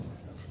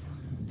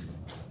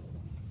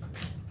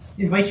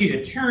invite you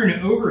to turn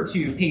over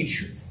to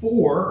page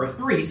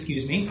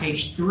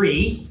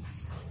 3.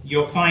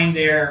 You'll find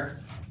there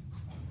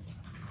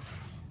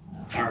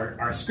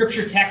our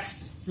scripture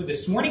text for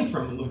this morning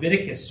from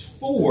Leviticus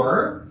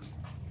 4.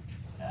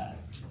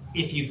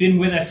 If you've been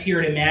with us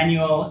here at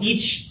Emmanuel,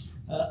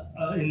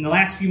 in the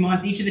last few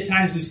months, each of the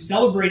times we've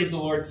celebrated the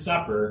Lord's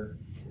Supper,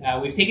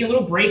 we've taken a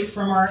little break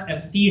from our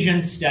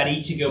Ephesians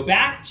study to go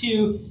back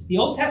to the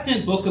Old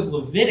Testament book of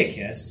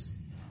Leviticus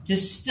to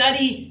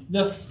study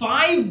the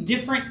 5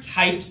 different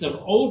types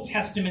of Old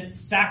Testament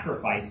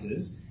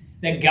sacrifices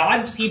that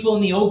God's people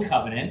in the Old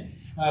Covenant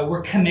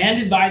were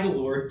commanded by the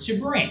Lord to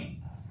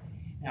bring.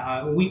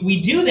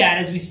 We do that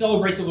as we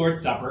celebrate the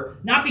Lord's Supper,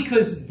 not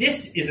because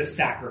this is a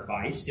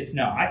sacrifice, it's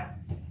not,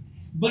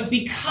 but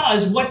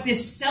because what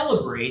this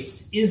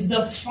celebrates is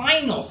the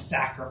final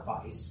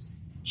sacrifice,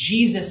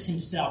 Jesus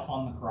himself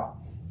on the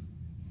cross.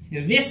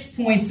 This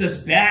points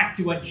us back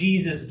to what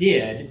Jesus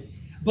did,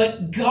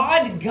 but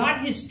God got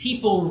his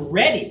people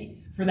ready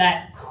for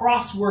that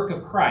cross work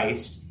of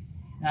Christ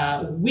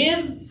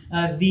with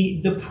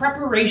the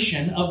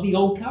preparation of the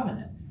Old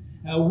Covenant.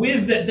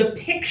 With the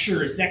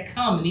pictures that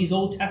come in these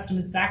Old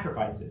Testament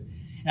sacrifices.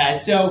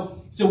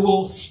 So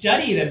we'll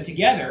study them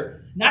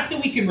together, not so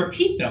we can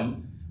repeat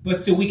them, but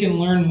so we can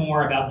learn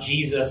more about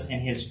Jesus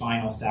and his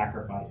final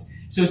sacrifice.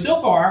 So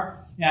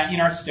far in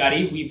our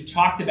study, we've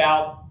talked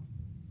about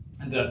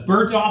the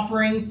burnt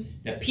offering,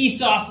 the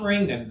peace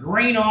offering, the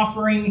grain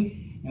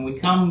offering, and we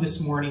come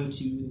this morning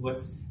to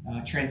what's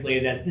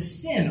translated as the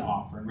sin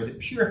offering, or the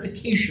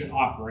purification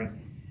offering.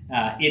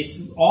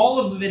 It's all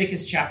of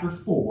Leviticus chapter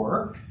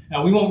 4.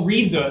 We won't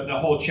read the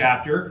whole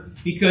chapter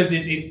because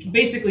it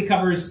basically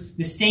covers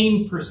the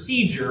same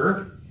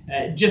procedure,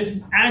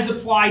 just as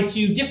applied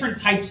to different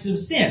types of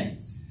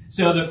sins.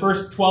 So the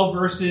first 12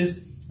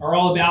 verses are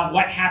all about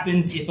what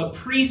happens if a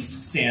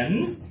priest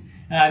sins.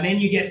 Then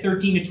you get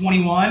 13 to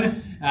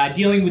 21,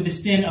 dealing with the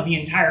sin of the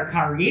entire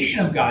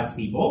congregation of God's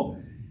people.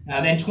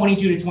 Then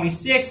 22 to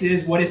 26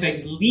 is what if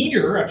a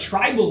leader, a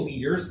tribal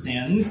leader,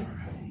 sins.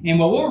 And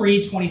what we'll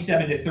read,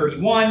 27 to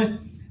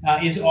 31,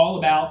 is all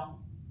about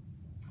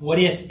what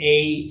if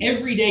a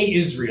everyday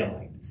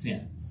Israelite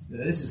sins.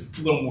 This is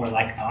a little more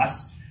like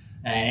us,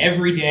 an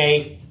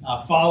everyday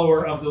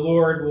follower of the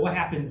Lord. Well, what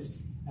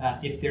happens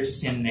if there's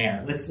sin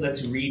there?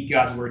 Let's read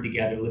God's word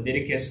together.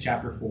 Leviticus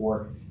chapter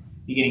 4,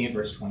 beginning at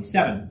verse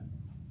 27.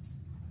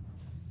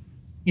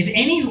 If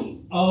any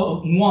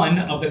one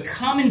of the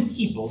common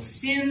people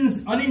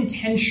sins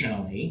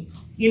unintentionally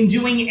in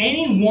doing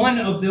any one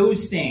of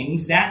those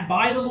things that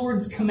by the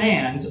Lord's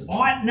commands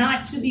ought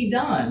not to be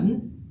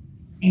done,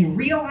 and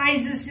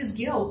realizes his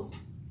guilt,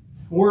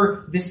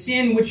 or the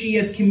sin which he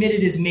has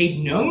committed is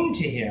made known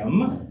to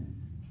him,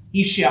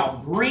 he shall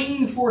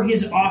bring for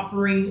his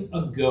offering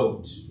a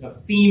goat, a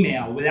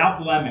female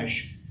without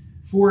blemish,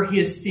 for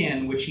his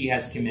sin which he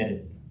has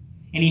committed.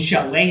 And he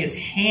shall lay his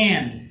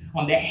hand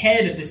on the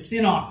head of the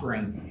sin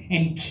offering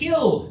and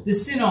kill the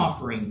sin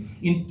offering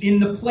in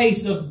the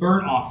place of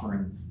burnt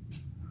offering.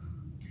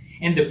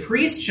 And the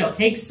priest shall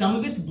take some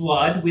of its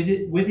blood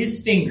with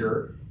his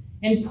finger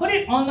and put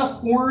it on the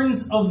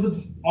horns of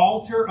the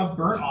altar of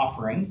burnt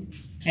offering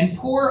and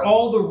pour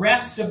all the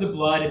rest of the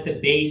blood at the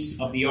base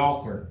of the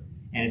altar.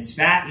 And its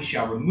fat he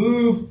shall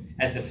remove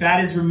as the fat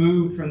is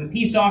removed from the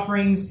peace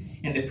offerings,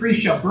 and the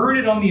priest shall burn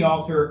it on the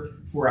altar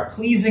for a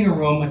pleasing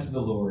aroma to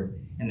the Lord.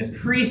 And the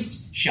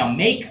priest shall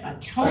make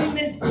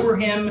atonement for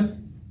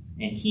him,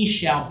 and he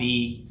shall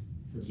be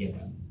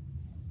forgiven.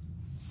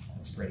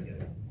 Let's pray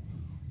together.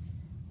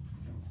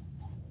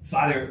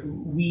 Father,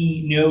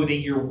 we know that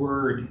your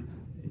word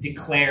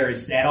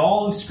declares that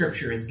all of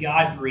Scripture is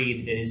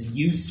God-breathed and is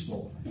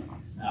useful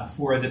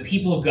for the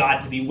people of God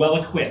to be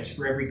well-equipped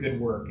for every good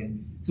work.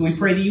 And so we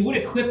pray that you would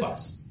equip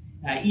us,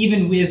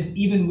 even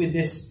with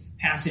this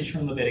passage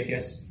from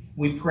Leviticus.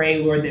 We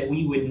pray, Lord, that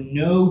we would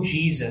know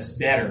Jesus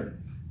better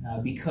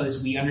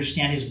because we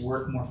understand his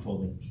work more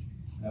fully.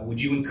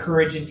 Would you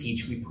encourage and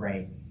teach, we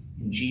pray.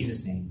 In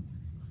Jesus' name,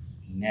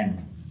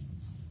 amen.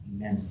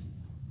 Amen.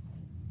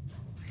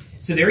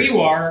 So there you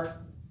are.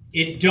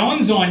 It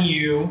dawns on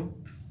you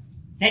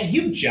that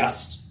you've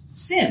just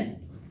sinned.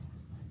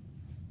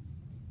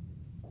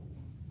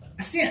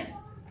 A sin.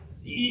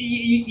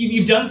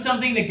 You've done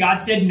something that God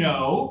said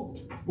no,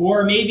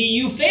 or maybe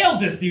you failed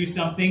to do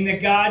something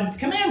that God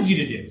commands you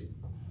to do.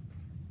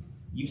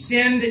 You've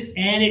sinned,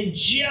 and it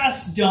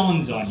just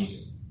dawns on you.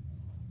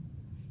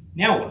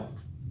 Now what?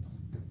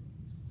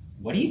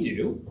 What do you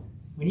do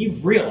when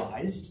you've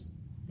realized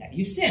that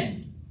you've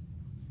sinned?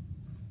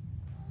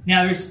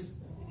 Now, there's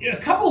a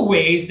couple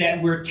ways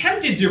that we're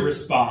tempted to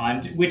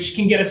respond, which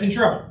can get us in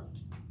trouble.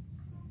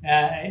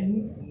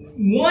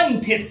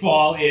 One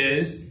pitfall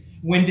is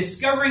when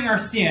discovering our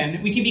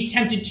sin, we can be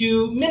tempted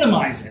to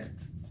minimize it.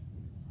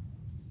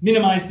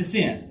 Minimize the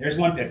sin. There's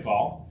one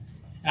pitfall.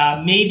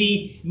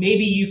 Maybe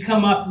you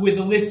come up with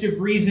a list of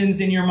reasons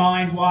in your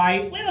mind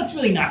why, well, it's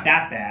really not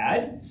that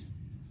bad.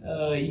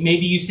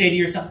 Maybe you say to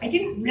yourself, I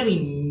didn't really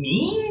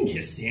mean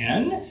to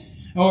sin.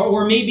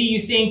 Or maybe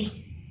you think,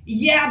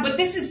 yeah, but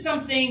this is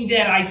something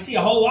that I see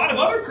a whole lot of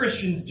other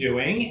Christians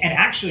doing, and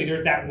actually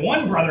there's that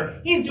one brother,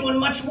 he's doing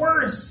much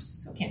worse.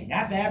 So it can't be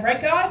that bad,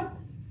 right, God?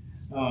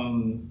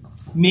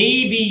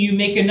 Maybe you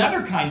make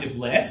another kind of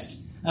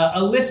list,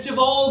 a list of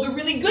all the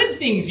really good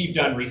things you've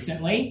done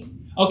recently.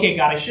 Okay,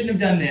 God, I shouldn't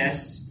have done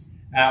this.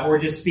 Or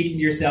just speaking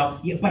to yourself,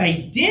 yeah, but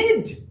I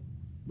did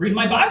read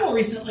my Bible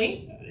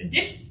recently. I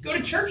did go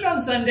to church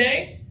on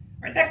Sunday.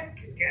 Right? That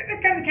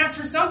kind of counts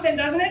for something,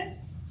 doesn't it?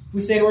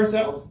 We say to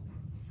ourselves.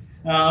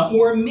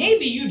 Or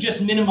maybe you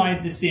just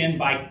minimize the sin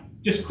by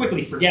just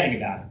quickly forgetting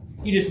about it.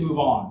 You just move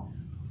on.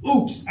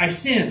 Oops, I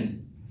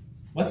sinned.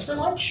 What's for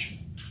lunch?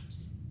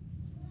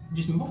 You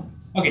just move on.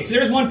 Okay, so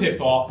there's one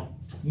pitfall.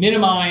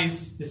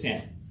 Minimize the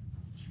sin.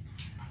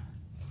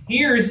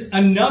 Here's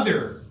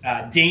another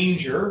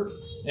danger.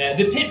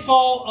 The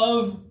pitfall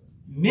of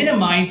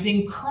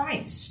minimizing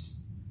Christ.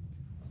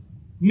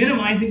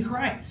 Minimizing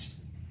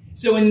Christ.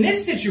 So in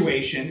this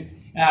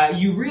situation,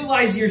 you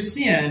realize your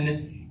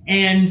sin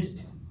and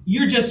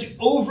you're just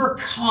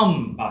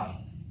overcome by it.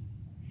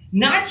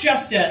 Not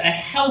just a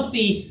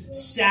healthy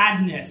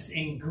sadness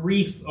and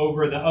grief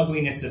over the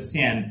ugliness of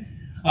sin,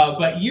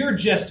 but you're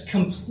just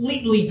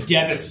completely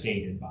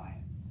devastated by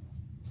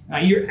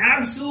it. You're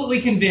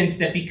absolutely convinced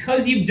that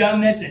because you've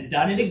done this and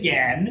done it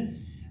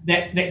again,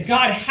 that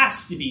God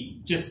has to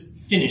be just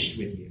finished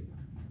with you.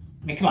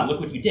 I mean, come on, look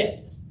what you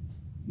did.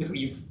 Look what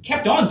you've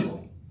kept on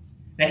doing.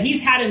 That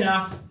he's had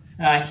enough.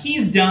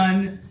 He's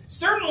done.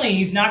 Certainly,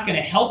 he's not going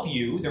to help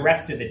you the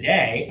rest of the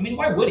day. I mean,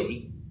 why would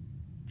he?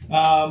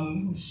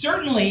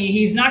 Certainly,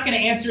 he's not going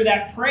to answer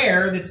that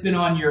prayer that's been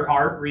on your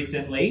heart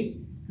recently.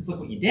 Because look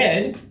what you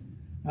did.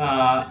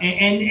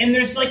 And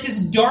there's like this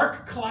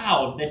dark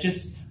cloud that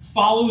just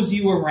follows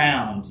you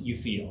around, you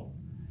feel.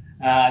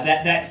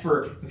 That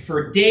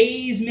for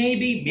days,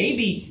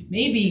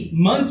 maybe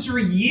months or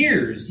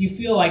years, you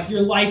feel like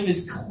your life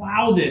is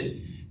clouded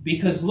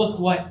because look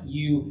what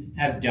you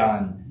have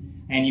done.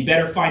 And you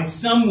better find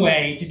some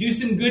way to do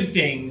some good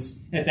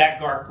things that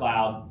dark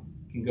cloud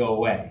can go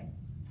away.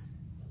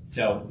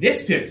 So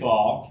this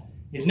pitfall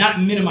is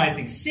not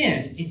minimizing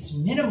sin, it's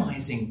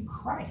minimizing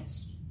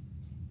Christ.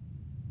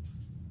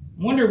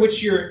 I wonder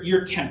which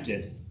you're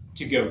tempted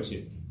to go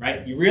to,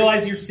 right? You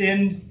realize you've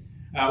sinned.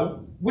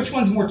 Which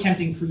one's more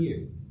tempting for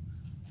you?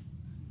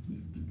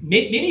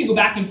 Maybe you go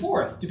back and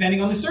forth,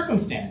 depending on the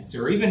circumstance,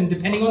 or even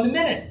depending on the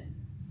minute.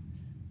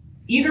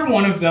 Either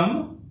one of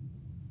them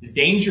is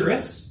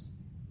dangerous.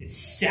 It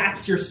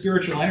saps your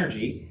spiritual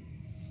energy.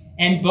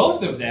 And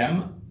both of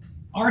them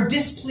are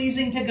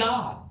displeasing to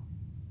God,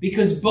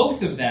 because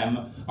both of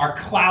them are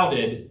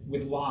clouded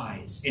with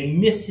lies and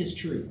miss his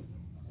truth.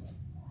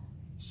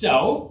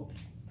 So,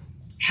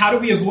 how do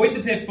we avoid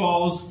the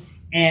pitfalls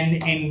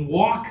and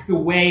walk the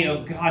way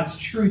of God's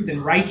truth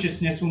and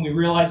righteousness when we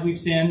realize we've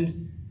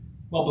sinned?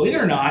 Well, believe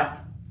it or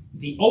not,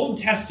 the Old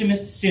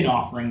Testament sin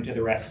offering to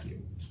the rescue.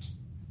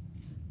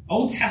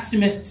 Old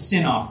Testament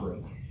sin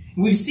offering.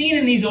 And we've seen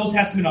in these Old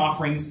Testament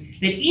offerings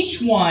that each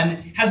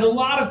one has a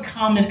lot of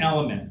common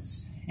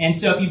elements. And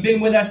so if you've been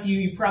with us,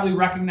 you probably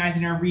recognize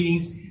in our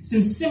readings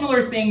some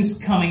similar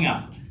things coming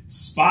up.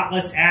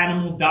 Spotless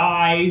animal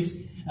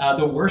dies.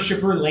 The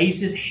worshiper lays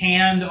his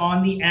hand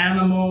on the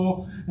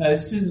animal.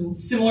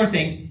 Similar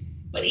things.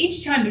 But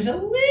each time there's a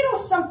little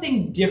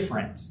something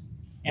different.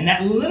 And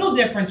that little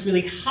difference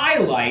really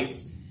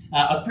highlights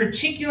a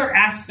particular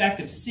aspect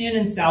of sin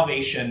and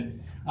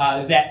salvation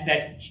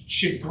that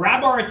should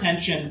grab our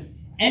attention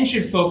and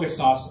should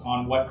focus us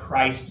on what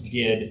Christ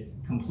did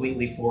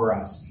completely for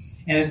us.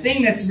 And the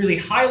thing that's really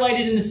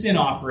highlighted in the sin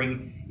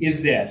offering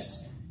is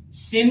this.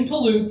 Sin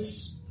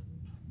pollutes,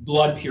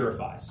 blood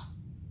purifies.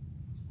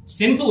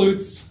 Sin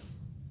pollutes,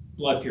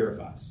 blood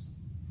purifies.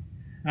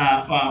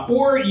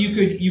 Or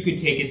you could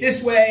take it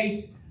this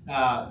way.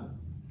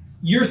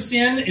 Your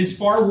sin is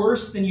far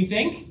worse than you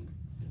think,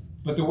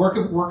 but the work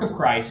of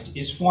Christ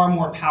is far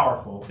more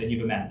powerful than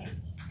you've imagined.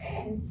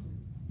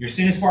 Your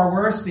sin is far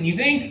worse than you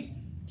think,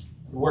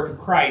 the work of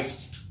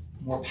Christ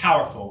more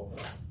powerful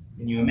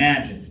than you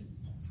imagined.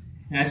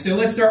 So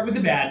let's start with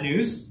the bad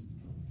news.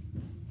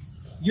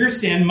 Your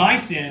sin, my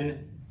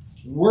sin,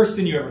 worse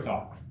than you ever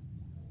thought.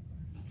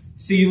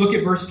 So you look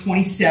at verse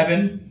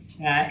 27,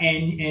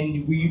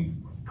 and we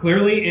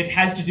clearly it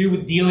has to do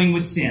with dealing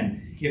with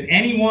sin. If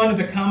any one of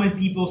the common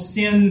people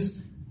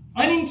sins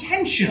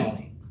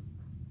unintentionally,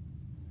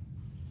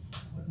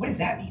 what does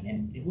that mean?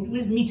 And what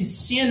does it mean to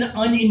sin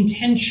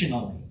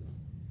unintentionally?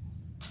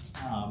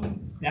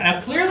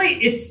 Now,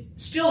 clearly, it's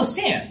still a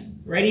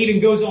sin, right? He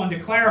even goes on to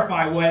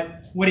clarify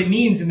what it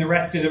means in the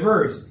rest of the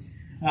verse.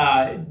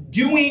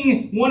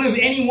 Doing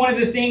any one of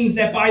the things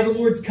that by the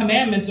Lord's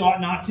commandments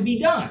ought not to be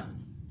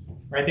done.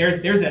 Right?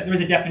 There's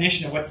a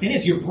definition of what sin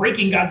is. You're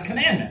breaking God's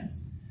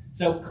commandments.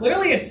 So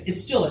clearly,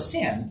 it's still a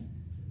sin.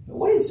 But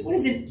what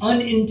is an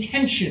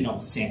unintentional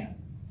sin?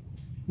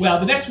 Well,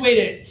 the best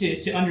way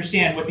to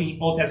understand what the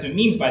Old Testament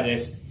means by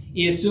this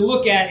is to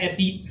look at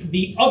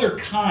the other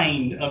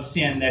kind of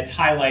sin that's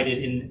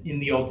highlighted in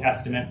the Old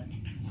Testament.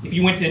 If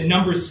you went to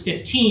Numbers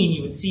 15,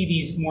 you would see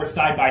these more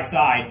side by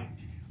side,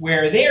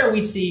 where there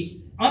we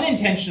see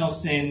unintentional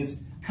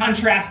sins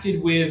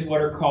contrasted with what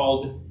are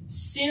called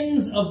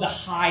sins of the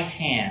high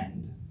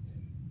hand.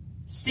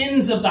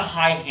 Sins of the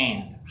high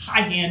hand,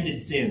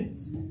 high-handed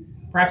sins.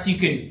 Perhaps you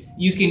can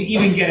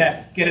even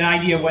get an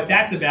idea of what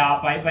that's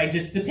about by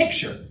just the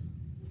picture.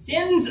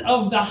 Sins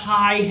of the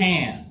high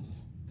hand.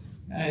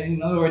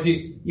 In other words,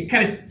 you're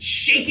kind of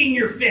shaking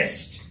your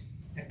fist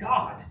at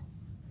God.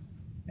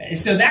 And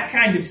so that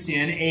kind of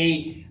sin,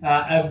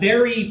 a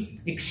very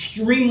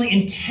extremely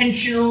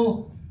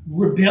intentional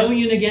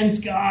rebellion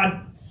against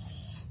God,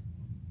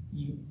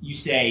 you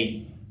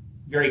say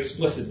very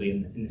explicitly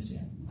in the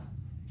sin.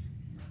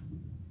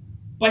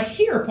 But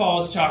here Paul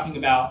is talking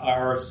about,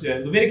 or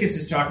Leviticus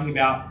is talking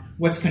about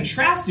what's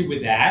contrasted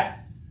with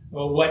that,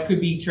 or what could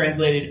be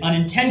translated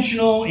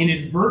unintentional,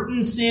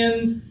 inadvertent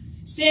sin.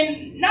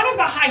 Sin, not of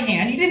the high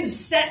hand. You didn't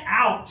set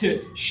out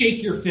to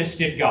shake your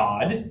fist at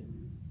God,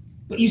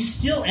 but you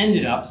still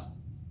ended up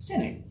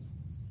sinning.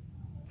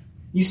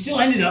 You still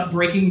ended up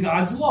breaking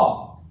God's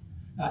law.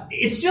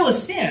 It's still a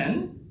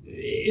sin.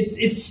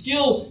 It's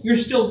still, you're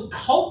still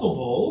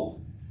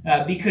culpable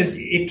because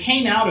it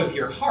came out of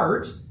your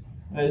heart.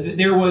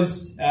 There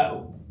was,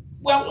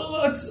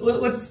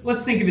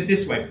 let's think of it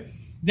this way.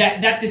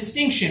 That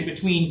distinction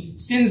between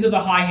sins of the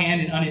high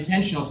hand and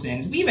unintentional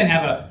sins, we even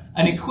have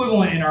an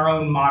equivalent in our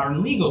own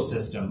modern legal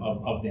system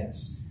of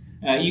this.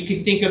 You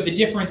can think of the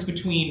difference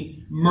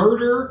between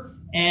murder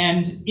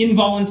and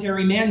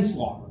involuntary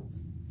manslaughter,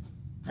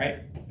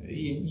 right?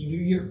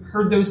 You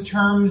heard those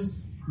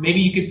terms. Maybe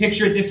you could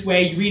picture it this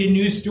way. You read a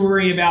news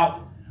story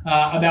about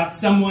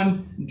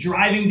someone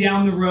driving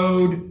down the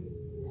road,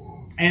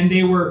 and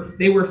they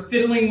were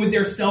fiddling with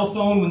their cell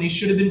phone when they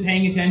should have been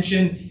paying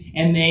attention,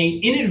 and they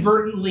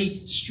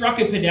inadvertently struck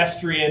a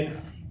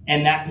pedestrian,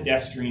 and that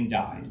pedestrian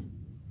died.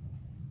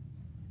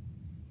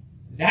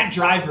 That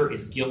driver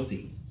is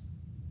guilty.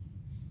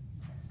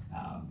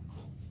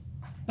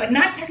 But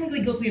not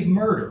technically guilty of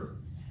murder.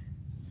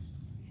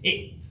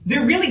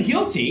 They're really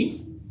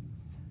guilty.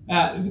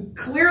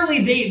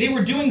 Clearly, they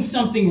were doing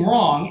something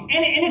wrong,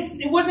 and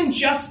it wasn't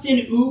just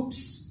an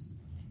oops,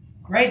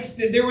 right?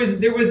 There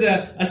was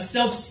a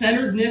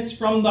self-centeredness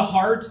from the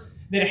heart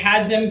that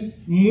had them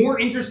more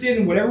interested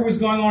in whatever was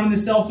going on in the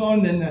cell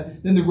phone than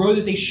the road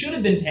that they should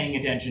have been paying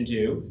attention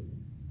to.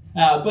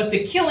 But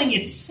the killing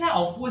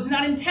itself was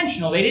not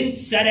intentional. They didn't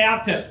set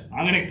out to,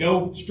 I'm going to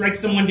go strike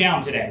someone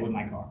down today with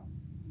my car.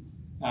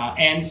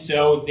 And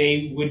so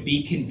they would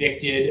be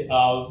convicted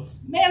of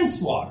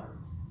manslaughter,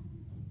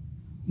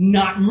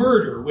 not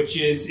murder, which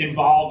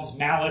involves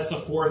malice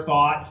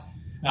aforethought,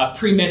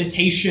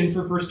 premeditation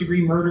for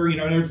first-degree murder. In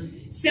other words,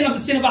 sin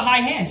of the high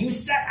hand. You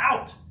set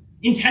out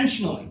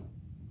intentionally.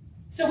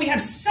 So we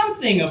have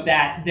something of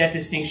that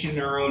distinction in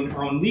our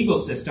own legal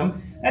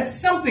system. That's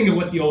something of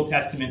what the Old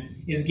Testament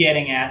is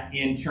getting at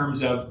in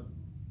terms of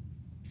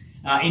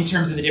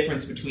the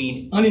difference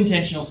between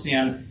unintentional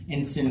sin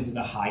and sins of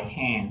the high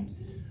hand.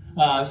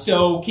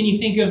 So can you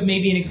think of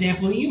maybe an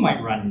example that you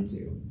might run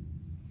into?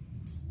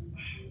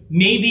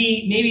 Maybe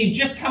you've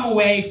just come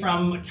away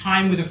from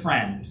time with a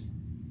friend.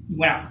 You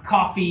went out for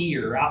coffee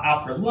or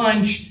out for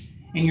lunch,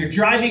 and you're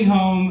driving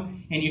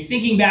home, and you're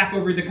thinking back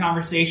over the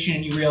conversation,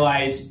 and you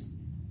realize,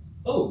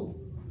 oh,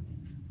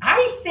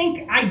 I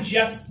think I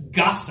just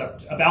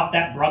gossiped about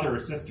that brother or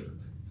sister.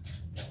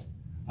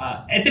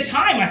 At the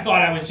time, I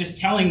thought I was just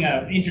telling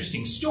an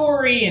interesting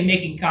story and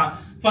making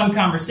fun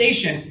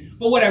conversation.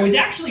 But what I was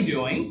actually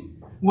doing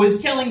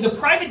was telling the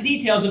private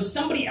details of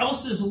somebody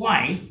else's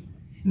life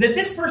that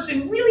this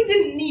person really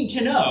didn't need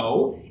to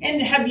know,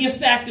 and had the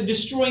effect of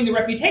destroying the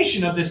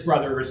reputation of this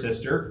brother or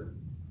sister.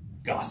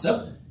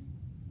 Gossip.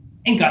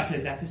 And God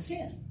says that's a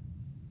sin.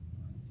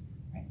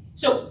 Right?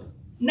 So,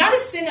 not a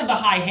sin of the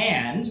high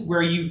hand,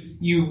 where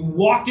you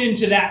walked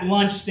into that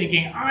lunch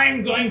thinking,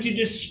 I'm going to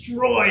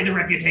destroy the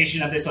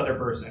reputation of this other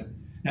person.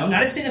 No,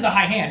 not a sin of the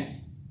high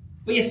hand,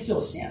 but yet still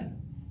a sin.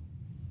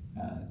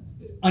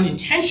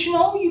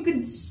 Unintentional, you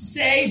could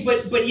say,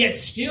 but yet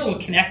still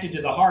connected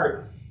to the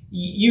heart.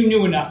 You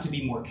knew enough to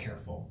be more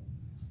careful.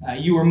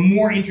 You were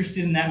more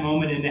interested in that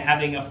moment in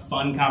having a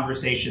fun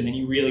conversation than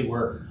you really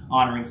were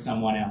honoring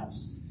someone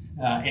else.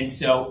 And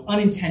so,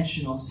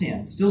 unintentional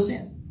sin, still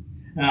sin.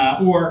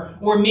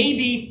 Or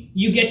maybe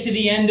you get to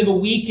the end of a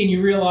week and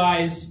you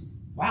realize,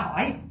 wow,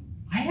 I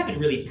haven't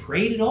really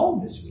prayed at all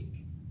this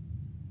week.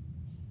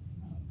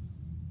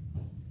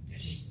 I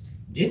just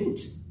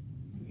didn't.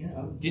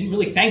 Didn't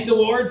really thank the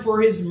Lord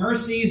for his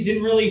mercies,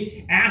 didn't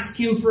really ask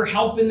him for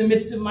help in the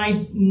midst of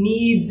my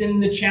needs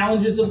and the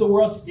challenges of the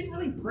world, just didn't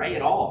really pray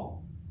at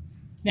all.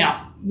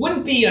 Now,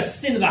 wouldn't be a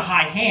sin of the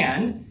high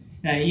hand.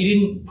 You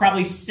didn't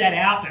probably set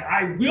out to,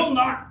 I will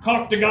not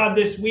talk to God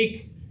this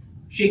week,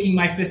 shaking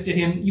my fist at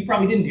him. You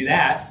probably didn't do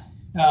that.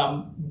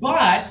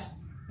 But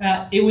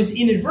it was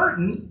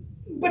inadvertent,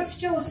 but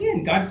still a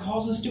sin. God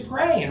calls us to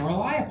pray and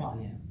rely upon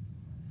him.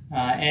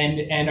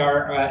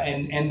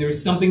 And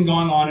there's something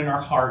going on in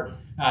our heart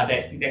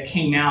that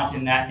came out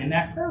in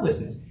that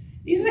prayerlessness.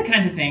 These are the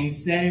kinds of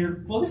things that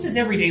are, this is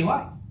everyday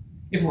life.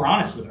 If we're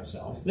honest with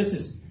ourselves, this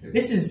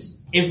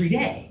is every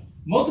day,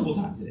 multiple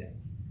times a day.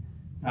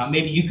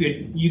 Maybe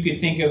you could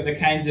think of the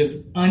kinds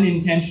of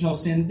unintentional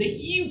sins that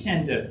you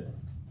tend to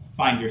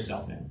find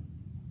yourself in.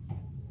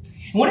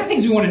 And one of the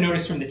things we want to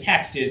notice from the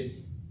text is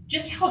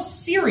just how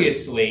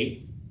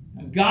seriously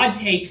God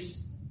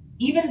takes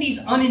even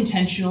these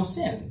unintentional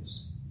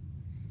sins.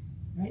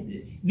 Right?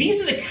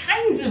 These are the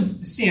kinds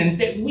of sins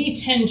that we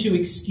tend to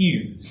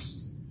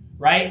excuse,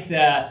 right?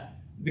 The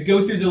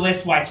go through the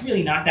list, why it's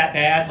really not that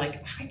bad.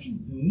 Like, I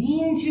didn't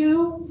mean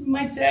to, you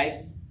might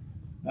say.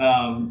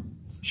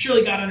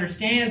 Surely God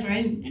understands,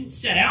 right? And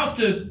set out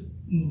to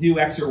do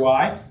X or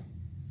Y.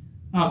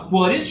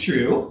 Well, it is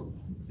true.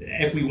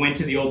 If we went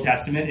to the Old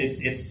Testament,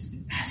 it's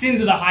sins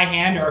of the high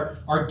hand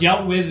are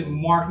dealt with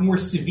more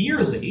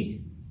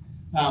severely.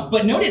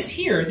 But notice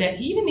here that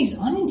even these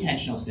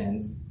unintentional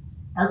sins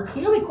are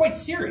clearly quite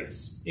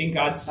serious in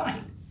God's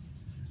sight.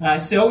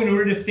 So in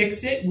order to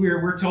fix it,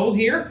 we're told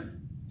here,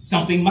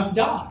 something must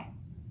die.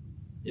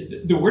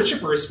 The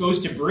worshiper is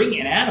supposed to bring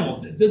an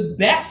animal, the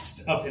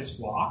best of his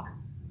flock,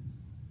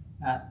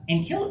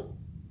 and kill it.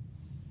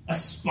 A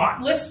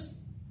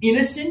spotless,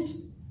 innocent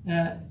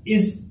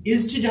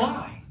is to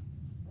die.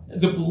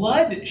 The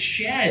blood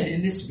shed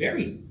in this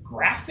very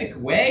graphic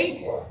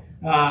way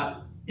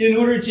in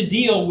order to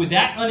deal with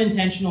that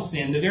unintentional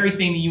sin, the very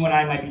thing that you and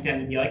I might be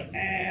tempted to be like,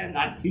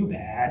 not too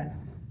bad.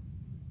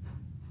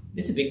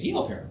 It's a big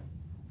deal, apparently.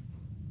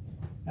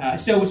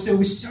 So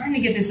we're starting to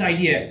get this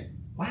idea,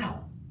 wow,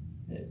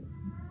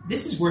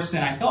 this is worse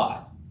than I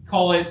thought.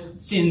 Call it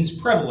sin's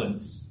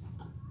prevalence.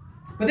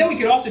 But then we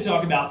could also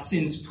talk about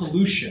sin's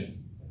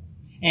pollution.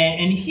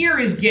 And here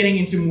is getting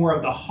into more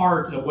of the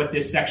heart of what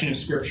this section of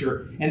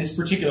Scripture and this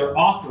particular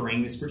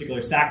offering, this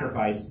particular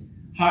sacrifice,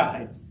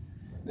 highlights.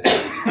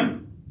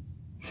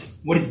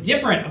 What is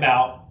different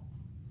about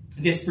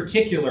this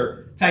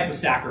particular type of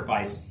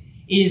sacrifice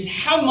is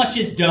how much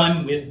is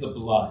done with the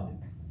blood.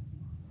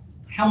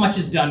 How much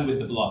is done with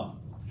the blood?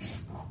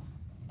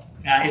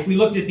 If we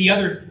looked at the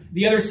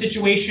other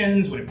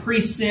situations, when a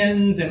priest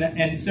sins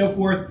and so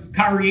forth,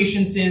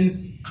 congregation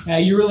sins,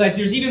 you realize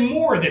there's even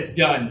more that's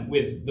done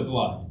with the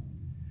blood.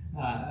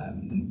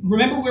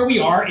 Remember where we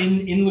are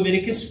in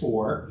Leviticus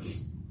 4.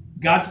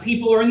 God's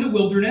people are in the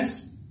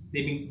wilderness.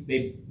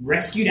 They've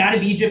rescued out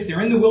of Egypt.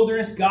 They're in the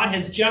wilderness. God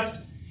has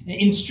just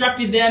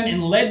instructed them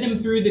and led them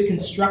through the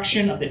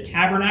construction of the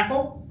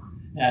tabernacle.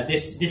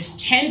 This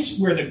tent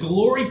where the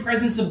glory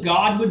presence of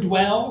God would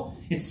dwell.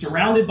 It's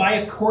surrounded by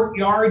a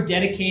courtyard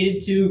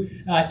dedicated to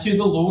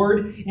the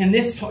Lord. And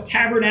this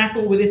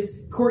tabernacle with its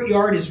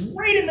courtyard is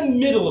right in the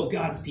middle of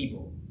God's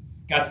people.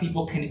 God's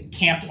people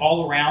camped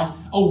all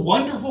around. A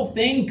wonderful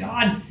thing.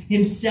 God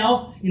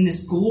himself in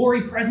this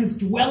glory presence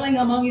dwelling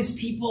among his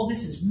people.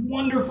 This is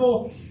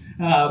wonderful.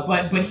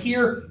 But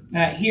here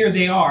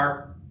they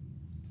are.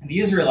 The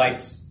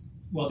Israelites,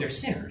 well, they're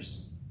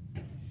sinners.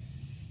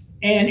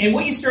 And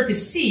what you start to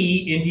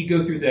see if you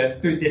go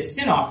through this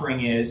sin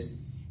offering is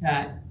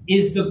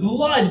the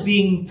blood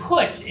being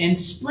put and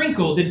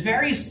sprinkled at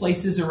various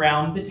places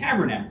around the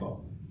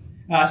tabernacle.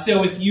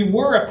 So if you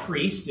were a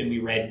priest, and we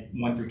read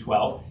 1 through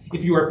 12,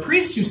 if you were a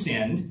priest who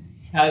sinned,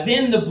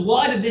 then the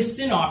blood of this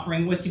sin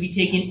offering was to be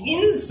taken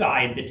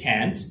inside the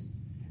tent,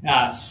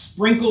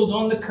 sprinkled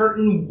on the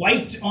curtain,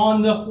 wiped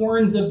on the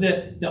horns of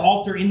the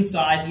altar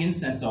inside, the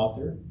incense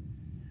altar.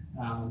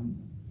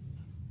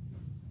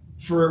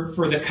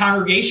 For the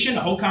congregation,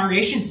 the whole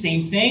congregation,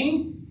 same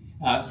thing.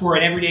 For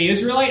an everyday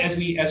Israelite, as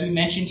we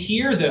mentioned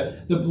here,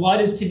 the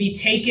blood is to be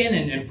taken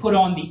and put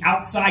on the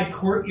outside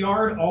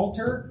courtyard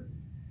altar.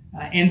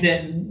 And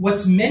that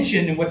what's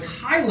mentioned and what's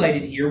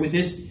highlighted here with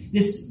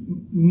this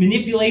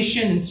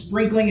manipulation and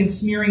sprinkling and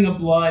smearing of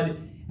blood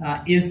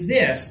is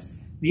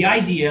the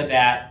idea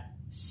that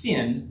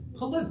sin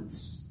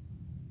pollutes.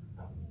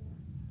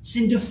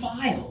 Sin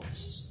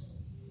defiles.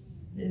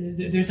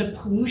 There's a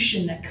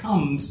pollution that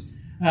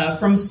comes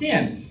from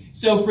sin.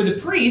 So for the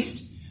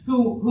priest,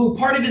 who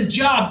part of his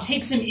job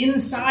takes him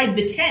inside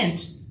the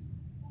tent,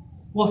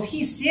 well, if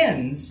he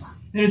sins,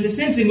 there's a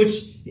sense in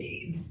which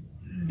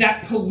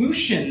that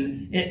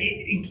pollution,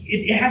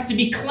 it has to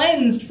be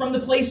cleansed from the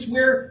place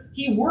where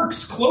he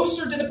works,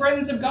 closer to the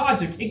presence of God.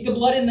 So take the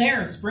blood in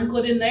there, sprinkle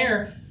it in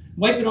there,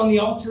 wipe it on the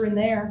altar in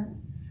there.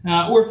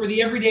 Or for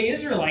the everyday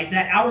Israelite,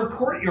 that outer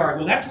courtyard,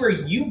 well, that's where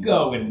you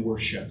go and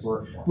worship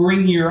or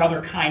bring your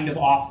other kind of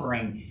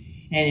offering.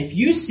 And if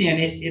you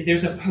sin,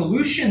 there's a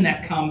pollution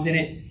that comes in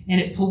it, and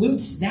it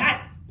pollutes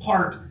that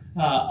part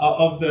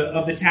of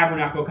the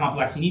tabernacle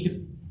complex. You need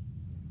to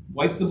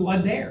wipe the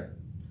blood there.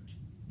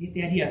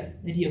 The idea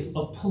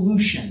of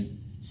pollution.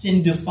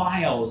 Sin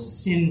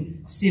defiles.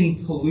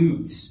 Sin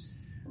pollutes.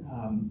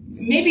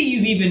 Maybe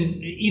you've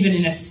even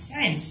in a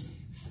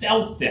sense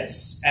felt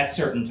this at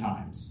certain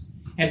times.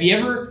 Have you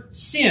ever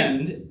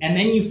sinned and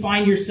then you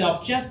find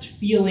yourself just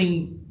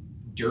feeling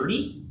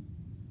dirty?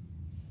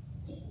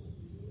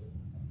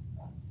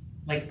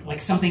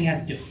 Like something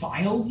has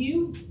defiled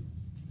you?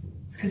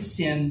 It's because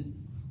sin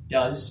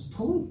does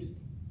pollute.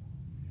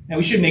 Now,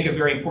 we should make a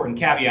very important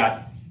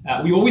caveat.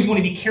 We always want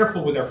to be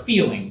careful with our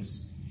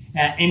feelings.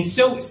 And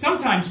so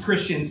sometimes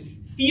Christians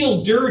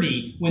feel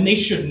dirty when they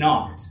should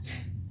not.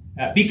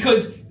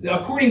 Because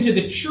according to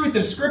the truth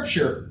of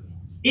Scripture,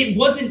 it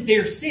wasn't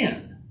their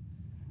sin.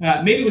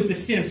 Maybe it was the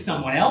sin of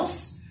someone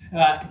else,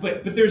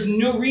 but there's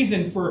no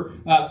reason for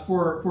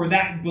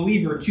that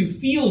believer to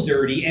feel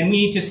dirty, and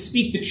we need to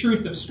speak the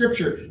truth of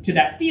Scripture to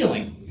that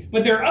feeling.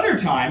 But there are other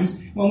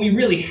times when we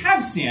really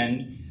have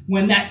sinned,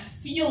 when that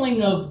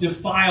feeling of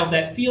defiled,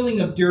 that feeling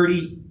of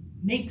dirty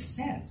makes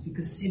sense,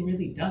 because sin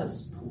really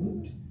does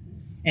pollute.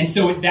 And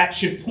so that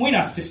should point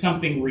us to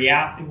something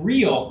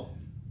real.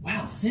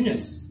 Wow,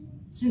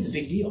 sin's a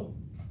big deal.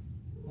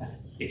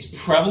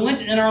 It's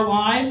prevalent in our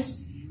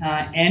lives,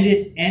 and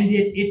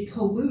it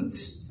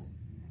pollutes.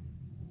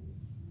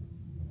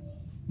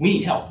 We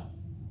need help.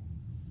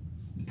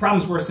 The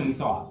problem's worse than we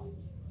thought.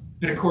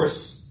 But of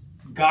course,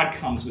 God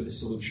comes with a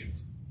solution.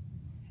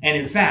 And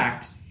in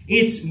fact,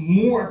 it's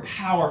more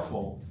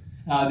powerful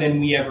than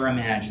we ever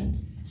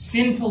imagined.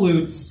 Sin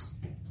pollutes,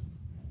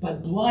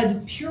 but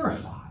blood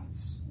purifies.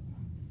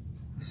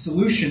 The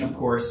solution, of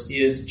course,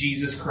 is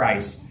Jesus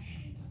Christ.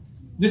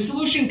 The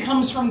solution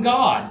comes from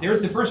God.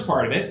 There's the first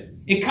part of it.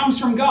 It comes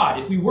from God.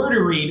 If we were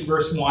to read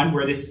verse 1,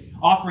 where this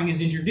offering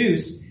is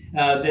introduced,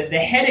 the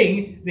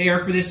heading there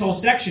for this whole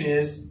section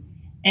is,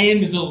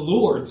 "And the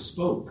Lord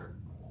spoke."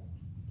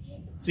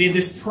 So you have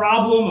this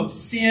problem of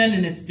sin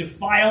and its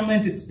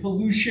defilement, its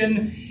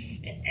pollution,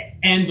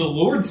 and the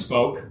Lord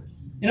spoke.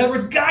 In other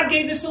words, God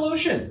gave the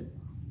solution.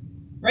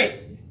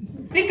 Right?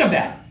 Think of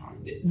that.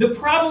 The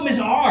problem is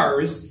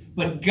ours,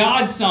 but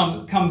God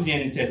comes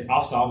in and says,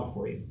 "I'll solve it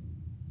for you."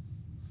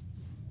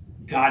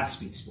 God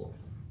speaks for it.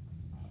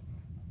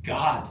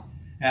 God,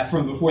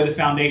 from before the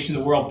foundation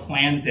of the world,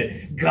 plans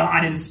it.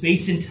 God, in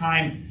space and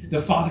time, the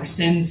Father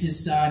sends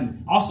His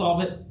Son. I'll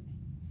solve it.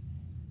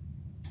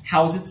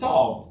 How is it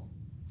solved?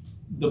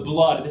 The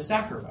blood of the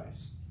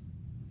sacrifice.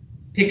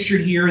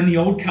 Pictured here in the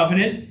Old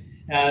Covenant,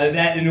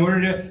 that in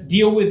order to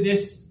deal with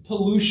this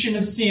pollution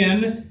of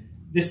sin,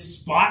 this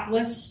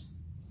spotless,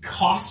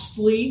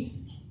 costly,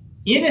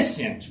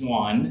 innocent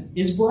one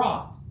is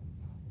brought.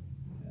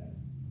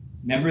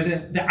 Remember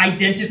the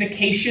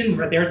identification?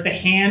 There's the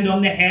hand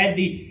on the head,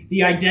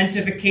 the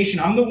identification.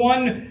 I'm the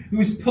one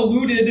who's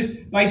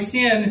polluted by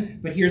sin,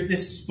 but here's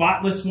this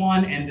spotless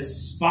one, and the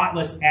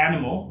spotless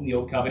animal in the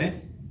Old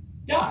Covenant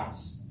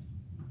dies.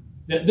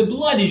 The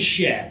blood is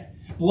shed.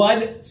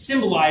 Blood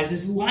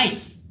symbolizes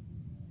life.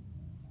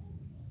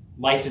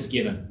 Life is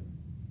given.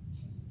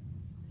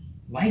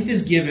 Life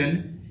is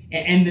given,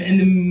 and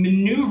the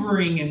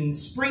maneuvering and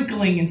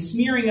sprinkling and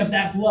smearing of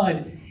that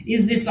blood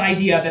is this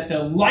idea that the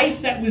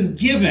life that was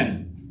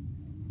given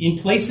in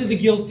place of the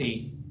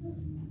guilty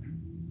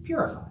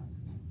purifies,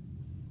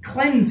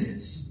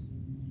 cleanses.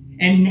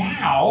 And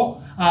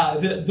now,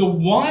 the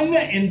one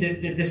and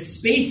the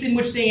space in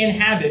which they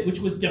inhabit, which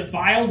was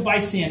defiled by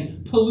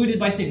sin, polluted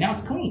by sin, now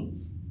it's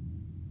clean.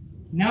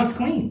 Now it's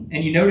clean.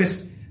 And you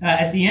notice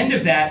at the end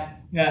of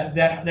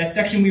that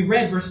section we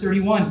read, verse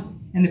 31,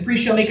 "And the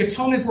priest shall make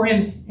atonement for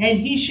him, and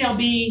he shall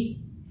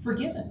be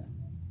forgiven."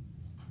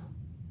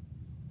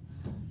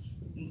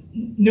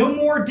 No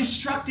more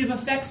destructive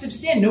effects of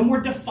sin, no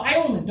more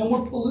defilement, no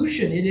more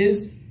pollution. It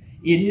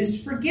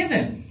is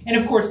forgiven. And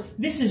of course,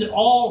 this is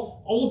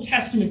all Old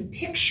Testament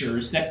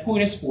pictures that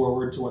point us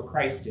forward to what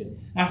Christ did.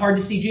 Not hard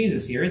to see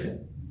Jesus here, is it?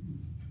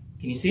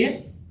 Can you see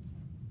it?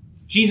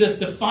 Jesus,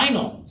 the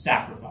final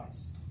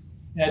sacrifice.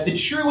 The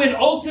true and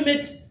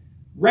ultimate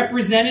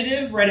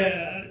representative, right?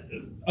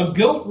 A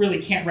goat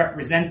really can't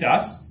represent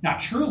us,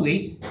 not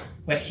truly.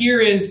 But here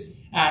is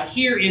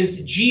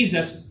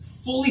Jesus,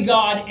 fully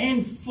God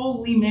and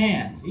fully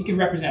man. So he can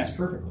represent us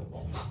perfectly.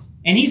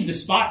 And he's the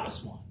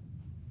spotless one.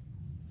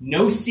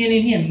 No sin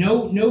in him,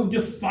 no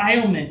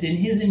defilement in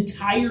his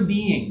entire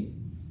being.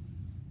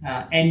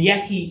 And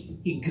yet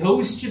he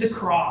goes to the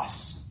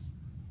cross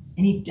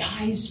and he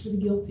dies for the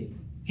guilty.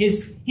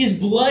 His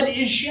blood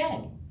is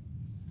shed.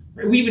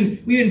 We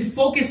even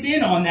focus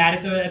in on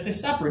that at the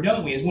supper,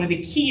 don't we? As one of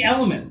the key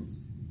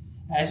elements.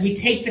 As we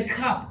take the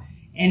cup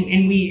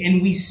and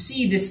we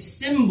see this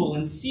symbol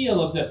and seal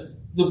of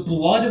the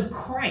blood of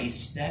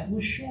Christ that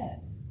was shed.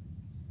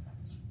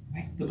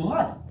 Right? The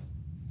blood.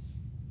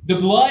 The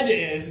blood,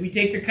 as we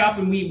take the cup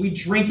and we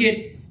drink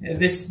it,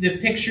 the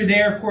picture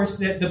there, of course,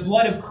 that the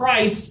blood of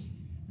Christ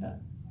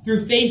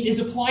through faith is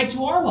applied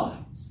to our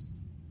lives.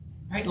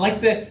 Right?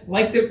 Like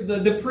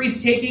the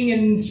priest taking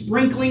and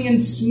sprinkling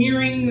and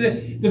smearing,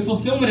 the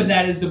fulfillment of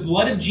that is the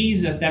blood of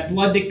Jesus, that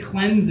blood that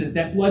cleanses,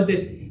 that blood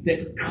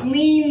that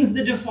cleans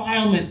the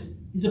defilement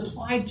is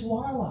applied to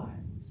our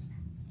lives.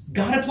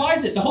 God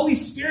applies it. The Holy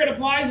Spirit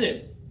applies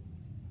it.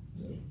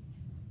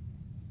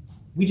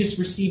 We just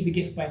receive the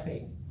gift by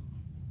faith.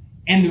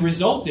 And the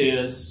result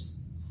is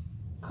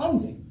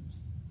cleansing.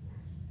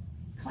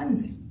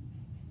 Cleansing.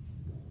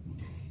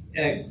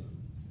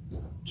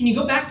 Can you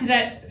go back to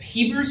that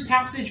Hebrews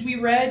passage we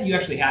read? You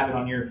actually have it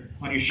on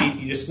your sheet.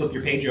 You just flip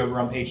your page over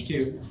on page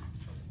 2.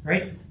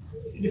 Right?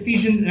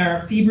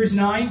 Hebrews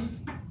 9.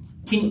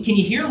 Can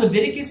you hear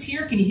Leviticus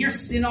here? Can you hear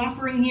sin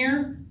offering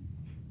here?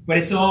 But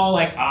it's all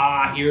like,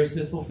 here's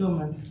the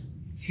fulfillment.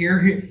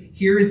 Here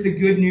here is the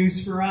good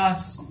news for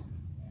us.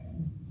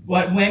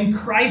 But when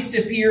Christ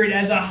appeared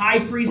as a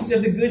high priest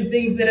of the good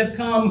things that have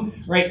come,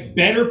 right,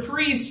 better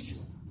priest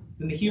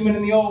than the human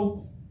and the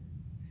old,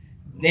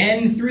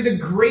 then through the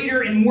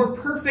greater and more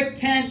perfect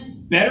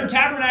tent, better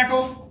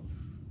tabernacle.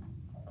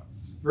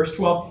 Verse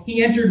 12,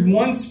 he entered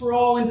once for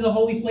all into the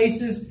holy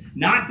places,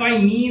 not by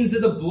means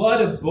of the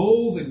blood of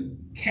bulls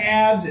and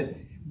calves,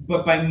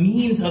 but by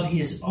means of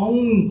his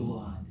own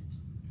blood,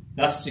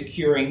 thus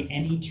securing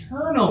an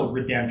eternal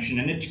redemption,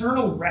 an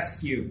eternal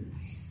rescue.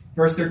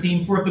 Verse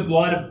 13, for if the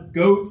blood of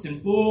goats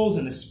and bulls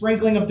and the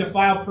sprinkling of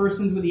defiled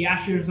persons with the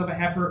ashes of a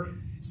heifer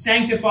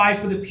sanctify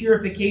for the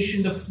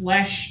purification of the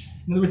flesh.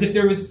 In other words, if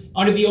there was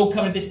under the old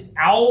covenant this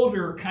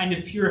outer kind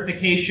of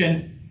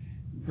purification,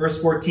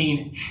 verse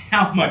 14,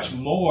 how much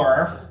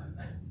more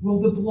will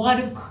the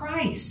blood of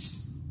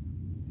Christ,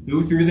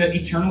 who through the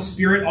eternal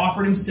Spirit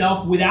offered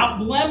himself without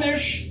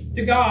blemish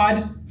to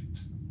God,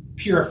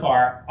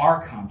 purify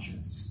our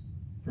conscience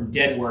from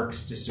dead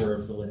works to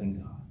serve the living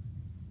God.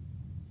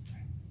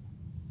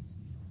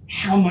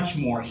 How much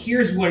more?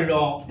 Here's what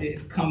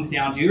it comes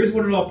down to. Here's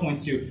what it all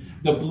points to.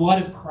 The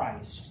blood of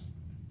Christ.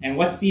 And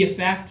what's the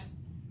effect?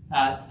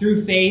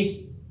 Through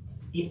faith,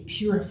 it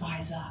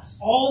purifies us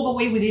all the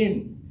way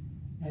within.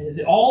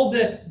 All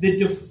the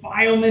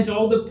defilement,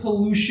 all the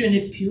pollution,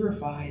 it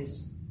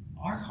purifies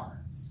our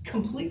hearts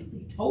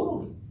completely,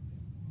 totally.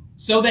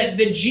 So that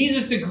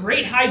Jesus, the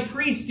great high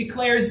priest,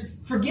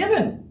 declares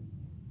forgiven,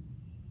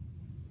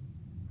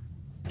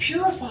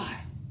 purified.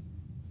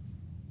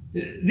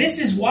 This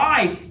is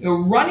why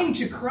running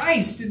to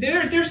Christ,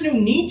 there's no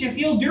need to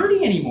feel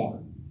dirty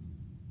anymore.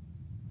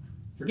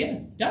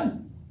 Forgiven,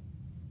 done.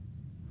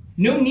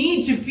 No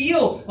need to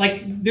feel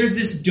like there's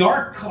this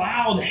dark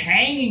cloud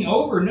hanging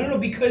over. No,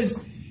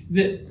 because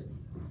the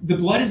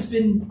blood has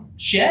been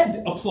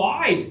shed,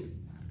 applied,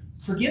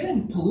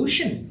 forgiven,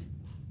 pollution,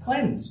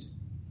 cleansed.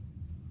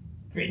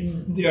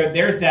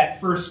 There's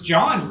that 1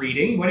 John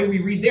reading. What did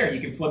we read there?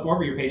 You can flip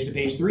over your page to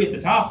page 3 at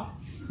the top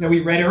that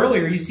we read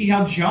earlier. You see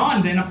how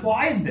John then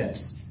applies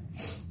this.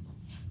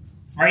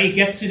 All right, it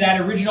gets to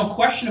that original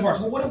question of ours.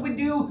 Well, what do we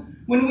do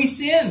when we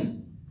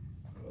sin?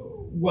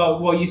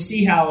 Well, you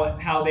see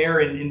how there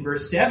in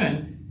verse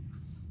 7,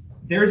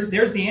 there's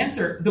the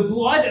answer. The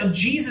blood of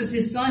Jesus,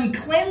 his son,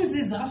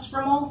 cleanses us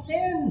from all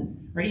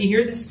sin. Right? You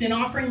hear the sin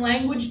offering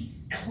language?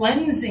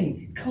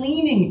 Cleansing,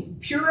 cleaning,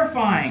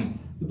 purifying.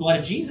 The blood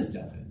of Jesus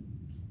does it.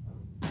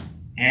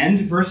 And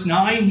verse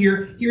 9,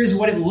 here's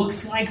what it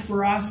looks like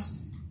for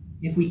us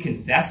if we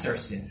confess our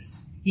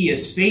sins. He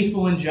is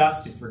faithful and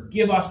just to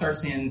forgive us our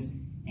sins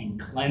and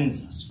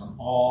cleanse us from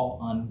all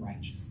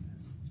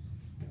unrighteousness.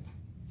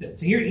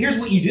 So here's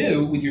what you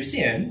do with your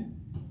sin.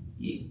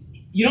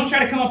 You don't try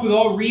to come up with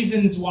all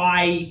reasons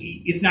why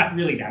it's not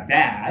really that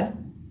bad.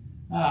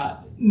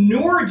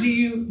 Nor do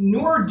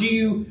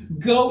you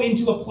go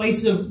into a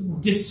place of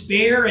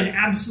despair and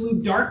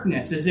absolute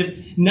darkness as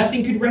if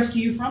nothing could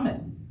rescue you from it.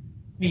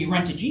 You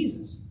run to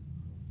Jesus.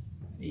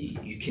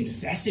 You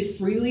confess it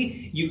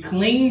freely. You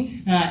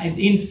cling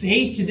in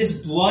faith to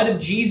this blood of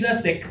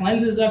Jesus that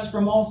cleanses us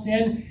from all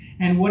sin.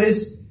 And what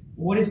does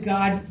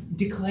God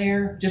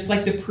declare? Just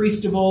like the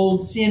priest of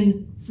old,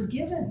 sin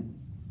forgiven.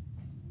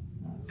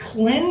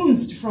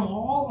 Cleansed from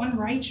all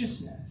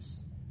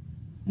unrighteousness.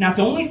 Now, it's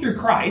only through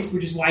Christ,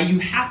 which is why you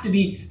have to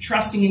be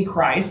trusting in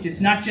Christ.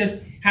 It's not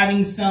just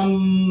having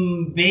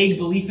some vague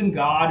belief in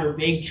God or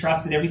vague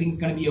trust that everything's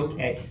going to be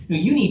okay. No,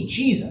 you need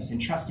Jesus and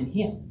trust in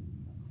him.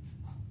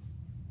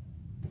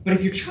 But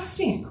if you're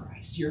trusting in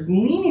Christ, you're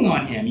leaning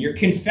on him, you're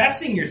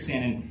confessing your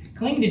sin and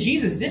clinging to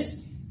Jesus,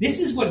 this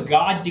is what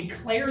God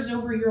declares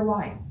over your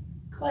life.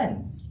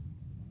 Cleansed.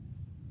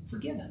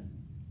 Forgiven.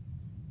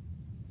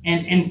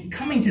 And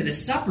coming to the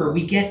supper,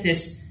 we get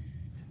this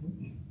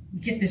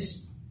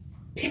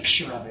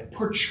picture of it,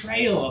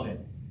 portrayal of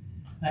it.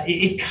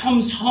 It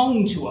comes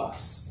home to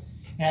us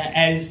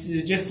as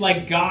just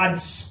like God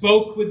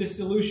spoke with the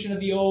solution of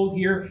the old.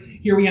 Here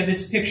we have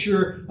this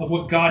picture of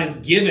what God has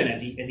given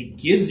as he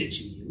gives it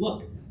to you.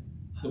 Look,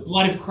 the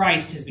blood of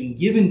Christ has been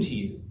given to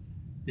you.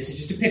 This is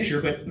just a picture,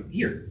 but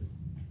here,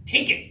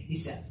 take it, he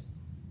says.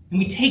 And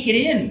we take it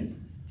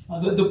in.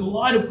 The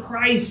blood of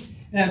Christ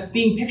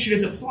being pictured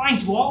as applying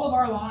to all of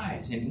our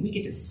lives. And we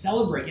get to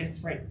celebrate. Yeah,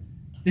 that's right.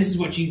 This is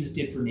what Jesus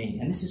did for me.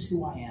 And this is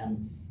who I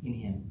am in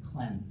him,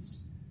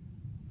 cleansed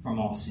from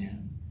all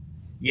sin.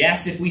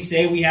 Yes, if we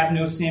say we have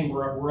no sin,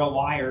 we're a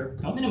liar.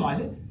 Don't minimize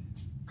it.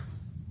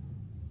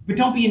 But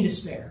don't be in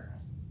despair.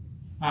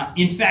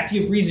 In fact,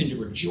 you have reason to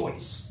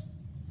rejoice.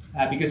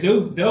 Because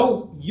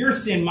though your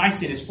sin, my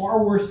sin, is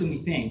far worse than we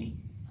think,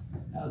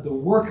 the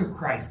work of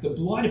Christ, the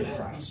blood of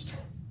Christ,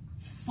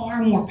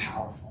 far more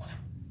powerful,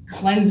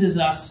 cleanses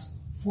us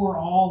for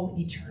all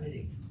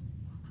eternity.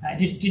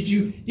 Did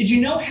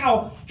you know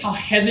how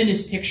heaven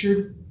is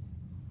pictured?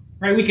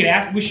 Right?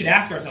 We should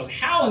ask ourselves,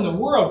 how in the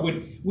world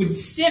would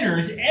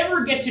sinners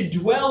ever get to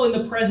dwell in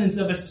the presence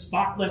of a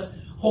spotless,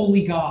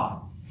 holy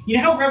God? You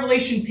know how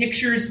Revelation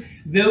pictures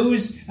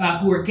those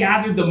who are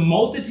gathered, the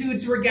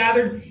multitudes who are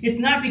gathered? It's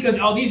not because,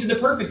 these are the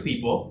perfect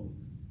people.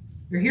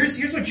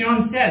 Here's what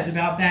John says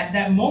about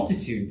that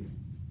multitude.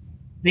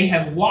 They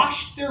have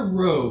washed their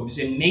robes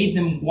and made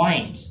them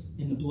white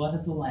in the blood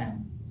of the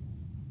Lamb.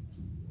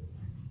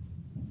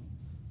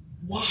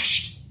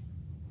 Washed,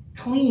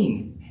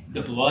 clean,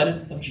 the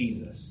blood of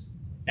Jesus.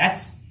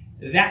 That's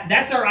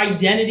our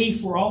identity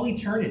for all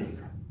eternity.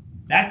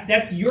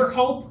 That's your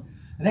hope.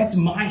 That's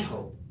my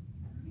hope.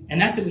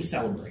 And that's what we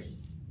celebrate.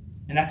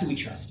 And that's what we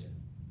trust in.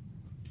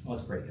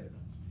 Let's pray together.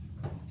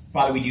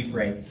 Father, we do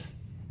pray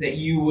that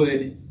you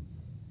would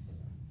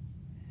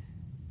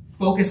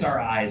focus our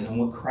eyes on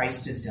what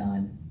Christ has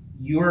done,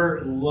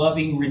 your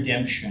loving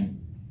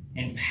redemption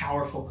and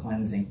powerful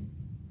cleansing,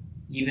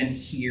 even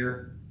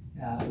here,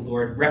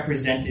 Lord,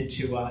 represented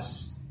to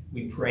us.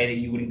 We pray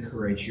that you would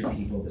encourage your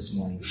people this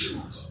morning.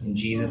 In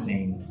Jesus'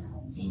 name,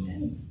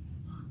 amen.